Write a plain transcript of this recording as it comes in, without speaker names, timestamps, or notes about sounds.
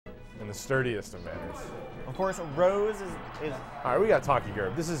the sturdiest of manners. Of course, Rose is... All right, we got Taki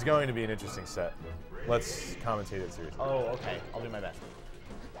Gerb. This is going to be an interesting set. Let's commentate it seriously. Oh, okay. I'll do my best.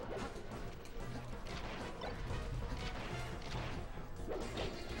 You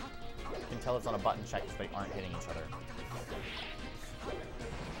can tell it's on a button check because they aren't hitting each other.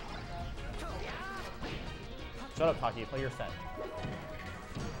 Shut up, Taki. Play your set.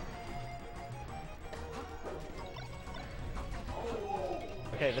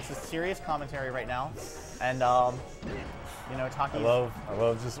 Okay, this is serious commentary right now, and you know, Taki. I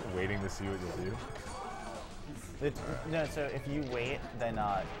love just waiting to see what you'll do. No, so if you wait, then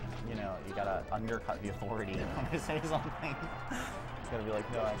you know, you gotta undercut the authority. I'm gonna say something. It's gonna be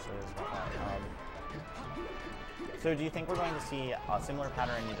like, no, actually, it's not that. So do you think we're going to see a similar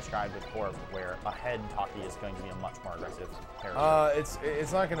pattern you described with Gerb, where ahead Taki is going to be a much more aggressive character?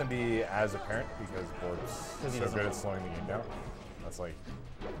 It's not going to be as apparent because Gerb's so good at slowing the game down. That's like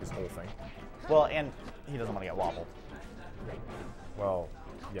his whole thing. Well, and he doesn't want to get wobbled. Well,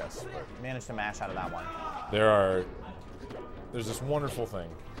 yes, but Managed to mash out of that one. there's this wonderful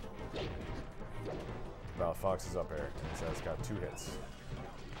thing about Fox's up air. It says it's got 2 hits.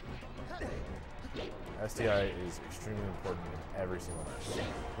 SDI is extremely important in every single match.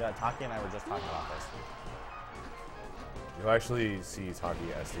 Yeah, Taki and I were just talking about this. You'll actually see Taki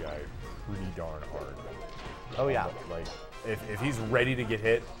SDI pretty darn hard. Oh yeah. Like if he's ready to get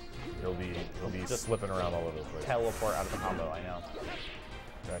hit, he'll be just slipping around all over the place. Teleport out of the combo, I know.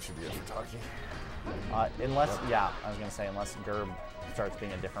 That should be it for Taki. Unless, yeah, I was gonna say unless Gerb starts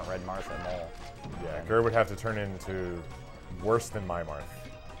being a different red Marth than MoaL. Yeah, Gerb would have to turn into worse than my Marth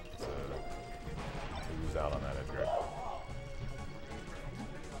to lose out on that edge guard.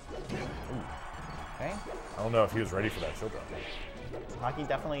 Okay. I don't know if he was ready for that shield drop. Taki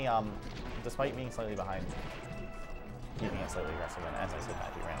definitely, despite being slightly behind, keeping it slightly aggressive, and as I said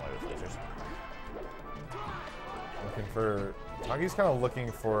that, he ran away with lasers. Looking for... Taki's kind of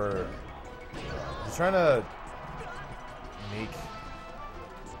looking for... He's trying to make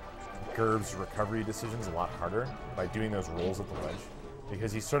Gerb's recovery decisions a lot harder by doing those rolls at the ledge,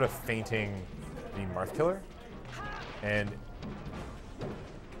 because he's sort of feinting the Marth killer, and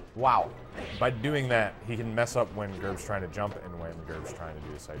wow, by doing that, he can mess up when Gerb's trying to jump and when Gerb's trying to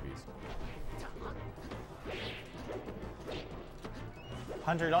do the side Bs.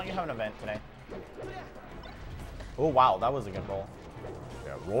 Hunter, don't you have an event today? Oh wow, that was a good roll.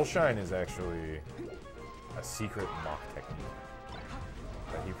 Yeah, roll shine is actually a secret mock technique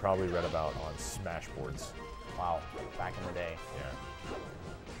that he probably read about on Smash boards. Wow, back in the day. Yeah.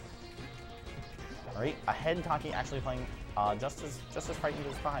 All right, ahead Taki actually playing just as frightened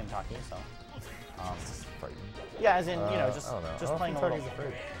as behind Taki. So, Frightened. yeah, as in you know just playing a little.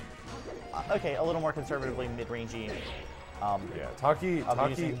 Afraid. Okay, a little more conservatively, mid-rangey. Yeah, Taki.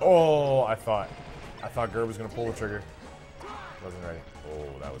 Oh, I thought Gerb was gonna pull the trigger. Wasn't ready. Oh,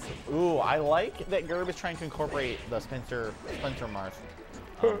 that was. Ooh, I like that Gerb is trying to incorporate the Splinter Marth.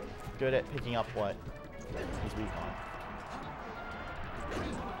 Good at picking up what he's weak on.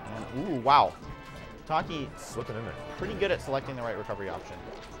 And, ooh, wow. Taki slipping in there. Pretty good at selecting the right recovery option.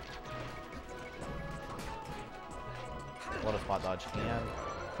 What a spot dodge. And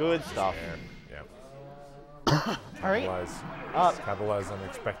good stuff. Yeah. All right. Capitalize on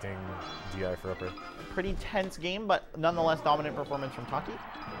expecting DI for upper. Pretty tense game, but nonetheless dominant performance from Taki.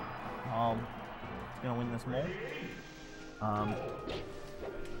 Gonna win this MoaL.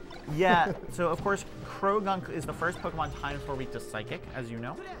 Yeah, so of course, Krogunk is the first Pokemon timed for weak to Psychic, as you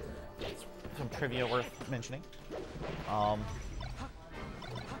know. It's some trivia worth mentioning. Wow.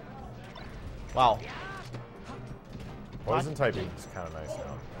 Poison typing is kind of nice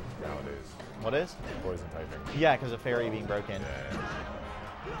nowadays. What is? Poison typing. Yeah, because of Fairy being broken.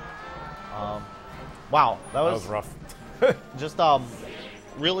 Yeah. Wow, that was rough. Just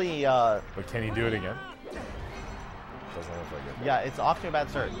really. But can he do it again? Doesn't look like it. Yeah, it's off to a bad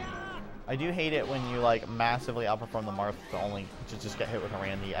start. I do hate it when you like massively outperform the Marth to just get hit with a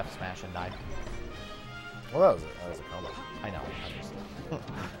randy F smash and die. Well, that was a combo. I know. I'm just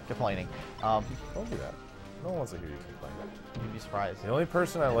complaining. Don't do that. No one wants to hear you complain. You'd be surprised. The only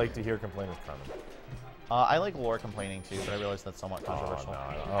person I like to hear complain is Carmen. I like lore complaining too, but I realize that's somewhat controversial. No,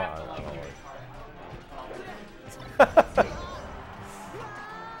 I don't like.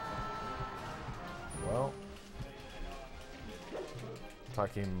 Well,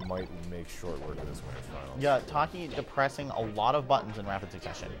 Taki might make short work of this winners finals. Yeah, Taki depressing a lot of buttons in rapid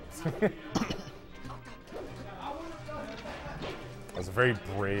succession. That was a very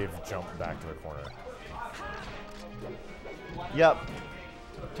brave jump back to the corner. Yep.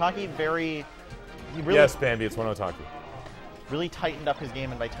 Taki very... Yes, Bambi, it's 1-0 Taki. really tightened up his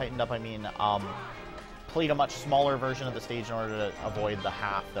game, and by tightened up I mean played a much smaller version of the stage in order to avoid the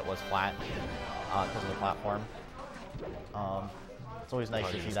half that was flat because of the platform. It's always nice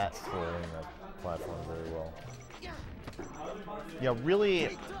to see that. Controlling that platform very well. Yeah,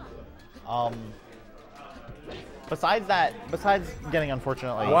 really. Besides getting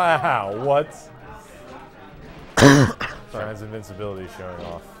unfortunately. Wow, what? Shines invincibility showing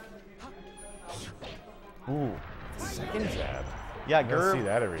off. Ooh. Second jab. Yeah, I Gerb. see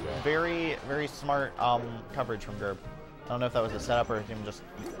that every day. Very, very smart coverage from Gerb. I don't know if that was a setup or if him just.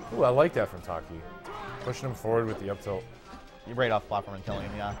 Ooh, I like that from Taki. Pushing him forward with the up tilt. Right off platform and killing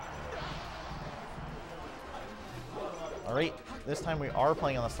him, yeah. Alright, this time we are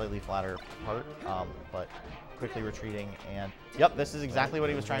playing on the slightly flatter part, but quickly retreating, and yep, this is exactly what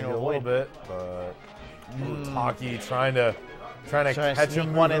he was trying to avoid. A little bit, but Taki trying to catch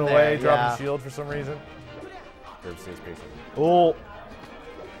him one moving in away, there, dropping yeah. shield for some reason. Gerb stays patient. Oh,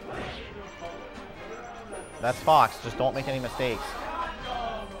 that's Fox. Just don't make any mistakes.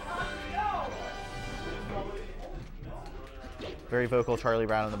 Very vocal Charlie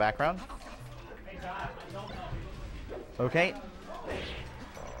Brown in the background. Okay.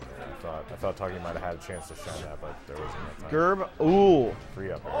 I thought Taki might have had a chance to shine that, but there wasn't enough time. Gerb, ooh.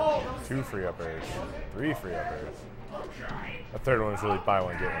 Free up air. 2 free up airs. 3 free up airs. The third one was really buy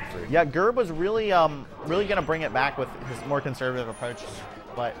one, get one free. Yeah, Gerb was really really going to bring it back with his more conservative approach,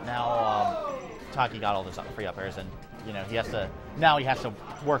 but now Taki got all those free up airs, and you know he has to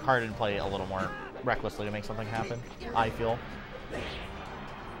work hard and play a little more recklessly to make something happen. I feel.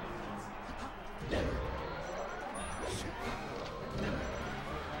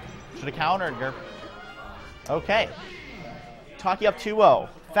 Should have countered Gerb. Okay. Taki up 2-0.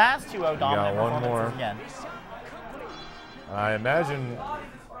 Fast 2-0 dominant one performances more. again. I imagine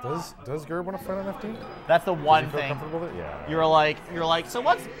does Gerb want to fight on FD? That's the one Does he feel thing. comfortable with it? Yeah. You're like, so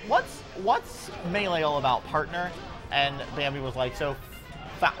what's Melee all about, partner? And Bambi was like, so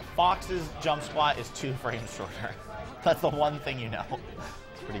Fox's jump squat is 2 frames shorter. That's the one thing you know.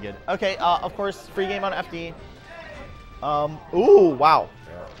 It's pretty good. Okay, of course, free game on FD. Ooh, wow.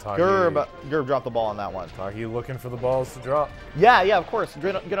 Yeah, Taki, Gerb dropped the ball on that one. Taki looking for the balls to drop. Yeah, of course.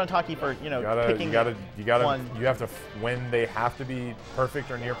 Good on Taki for picking You gotta. one. You have to when they have to be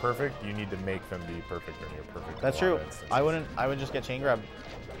perfect or near perfect. You need to make them be perfect or near perfect. That's true. I would just get chain grab.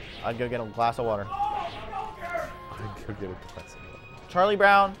 I'd go get a glass of water. I'd go get a glass of water. Charlie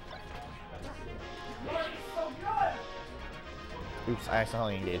Brown. Oops, I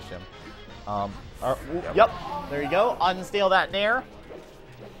accidentally engaged him. Yep, there you go. Unsteal that nair.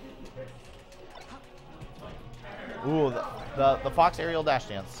 Ooh, the Fox aerial dash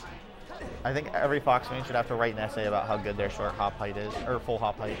dance. I think every Fox main should have to write an essay about how good their short hop height is, or full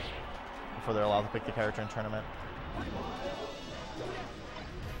hop height, before they're allowed to pick the character in tournament.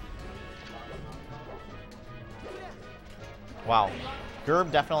 Wow,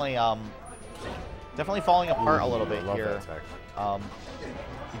 Gerb definitely falling apart a little bit here.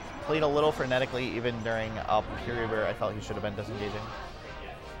 He played a little frenetically even during a period where I felt he should have been disengaging.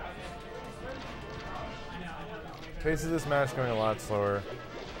 Pace of this match going a lot slower.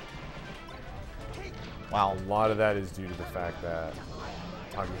 Wow. A lot of that is due to the fact that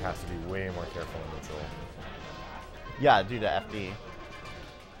Taki has to be way more careful in neutral. Yeah, due to FD.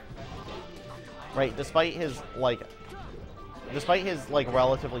 Right, despite his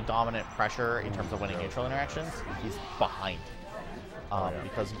relatively dominant pressure in terms of winning neutral interactions, he's behind.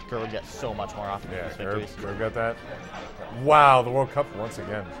 Because Gerb gets so much more often in his victories. Gerb got that. Wow, the World Cup once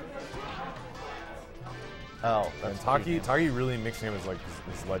again. Oh, and Taki really mixing him as like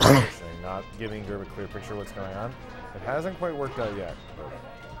his legendary thing, not giving Gerb a clear picture of what's going on. It hasn't quite worked out yet, but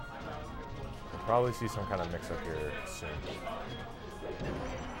we'll probably see some kind of mix up here soon.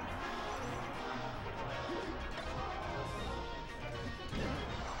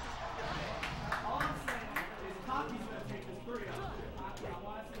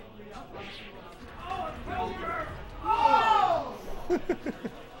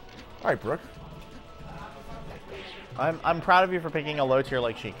 All right, Brooke. I'm proud of you for picking a low tier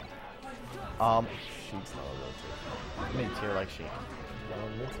like Sheik. Sheik's not a low tier. Mid tier like Sheik.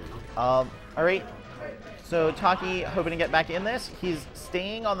 All right. So Taki hoping to get back in this. He's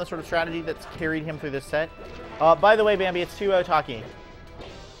staying on the sort of strategy that's carried him through this set. By the way, Bambi, it's 2-0 Taki.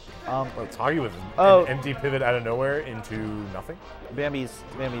 Taki with an empty pivot out of nowhere into nothing. Bambi's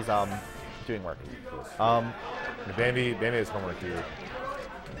doing work. Bambi has homework here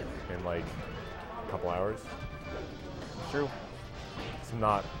in like a couple hours. True. It's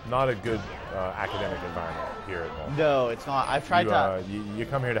not a good academic environment here at MoaL. No, it's not. I've tried to. You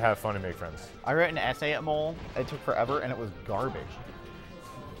come here to have fun and make friends. I wrote an essay at MoaL. It took forever, and it was garbage.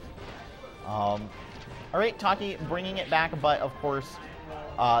 All right, Taki bringing it back, but of course,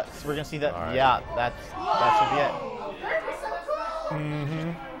 so we're gonna see that. Right. Yeah, that should be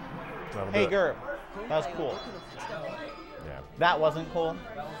it. Hey, Gerb, that was cool. Yeah. That wasn't cool.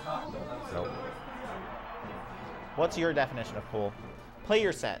 Nope. What's your definition of cool? Play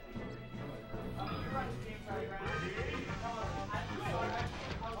your set.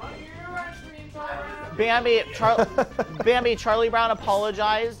 Bambi, Charlie Brown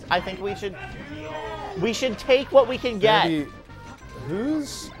apologized. I think we should take what we can get. Bambi,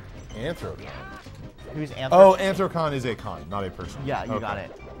 who's Anthrocon? Who's Anthrocon? Oh, Anthrocon is a con, not a person. Yeah, you got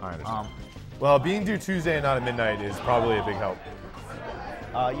it. I understand. Well, being due Tuesday and not at midnight is probably a big help.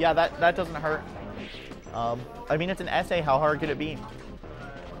 Yeah, that doesn't hurt. I mean, it's an essay. How hard could it be?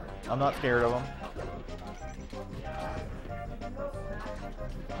 I'm not scared of them.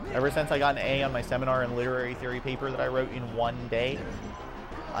 Ever since I got an A on my seminar and literary theory paper that I wrote in one day,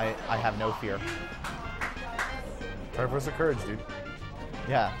 I have no fear. Try to put some courage, dude.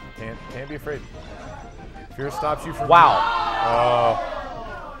 Yeah. Can't be afraid. Fear stops you from. Wow.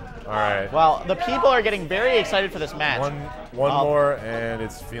 All right. Well, the people are getting very excited for this match. One more, and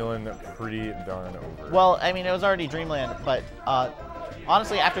it's feeling pretty darn over. Well, I mean, it was already Dreamland, but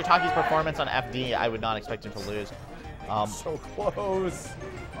honestly, after Taki's performance on FD, I would not expect him to lose. So close.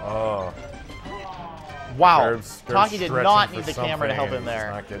 Oh. Wow. Gerb's Taki did not need the camera to help him he's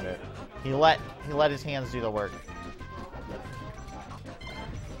there. Not getting it. He let his hands do the work.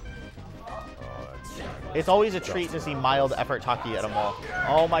 It's always a treat to see mild effort Taki at a MoaL.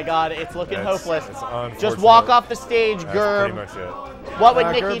 Oh my God, it's looking hopeless. Just walk off the stage, Gerb. That's pretty much it. What would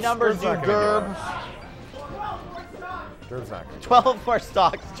Nikki Numbers do, Gerb? Gerb's not 12 more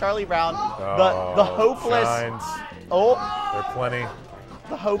stocks. Charlie Brown, the hopeless. Shines. Oh, there are plenty.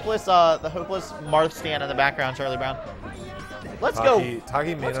 the hopeless Marth stand in the background. Charlie Brown. Let's go.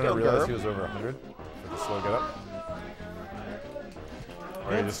 Taki may not realize he was over 100 for the slow get up.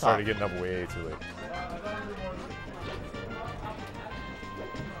 Or he just started getting up way too late.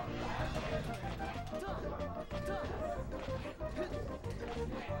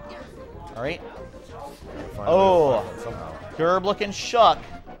 All right. Oh, Gerb looking shook.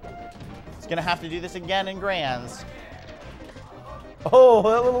 He's gonna have to do this again in grands. Oh,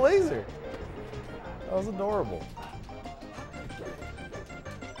 that little laser. That was adorable.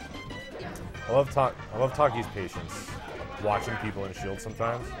 I love Taki's patience. Watching people in shield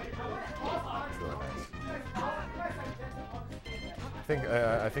sometimes. It's really nice.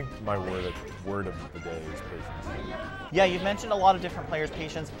 I think my word of the day is patience. Yeah, you've mentioned a lot of different players'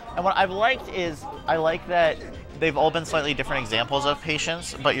 patience, and what I've liked is I like that they've all been slightly different examples of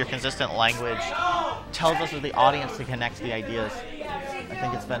patience, but your consistent language tells us as the audience to connect the ideas. I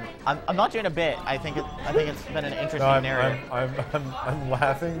think it's been. I'm not doing a bit. I think it's been an interesting narrative. I'm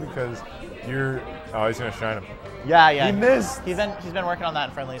laughing because you're. Oh, he's gonna shine him. Yeah. He missed. He's been working on that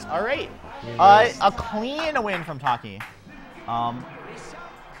in friendlies. All right. A clean win from Taki.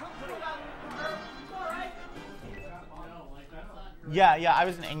 Yeah. I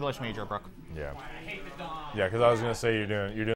was an English major, Brooke. Yeah. Yeah, because I was gonna say you're doing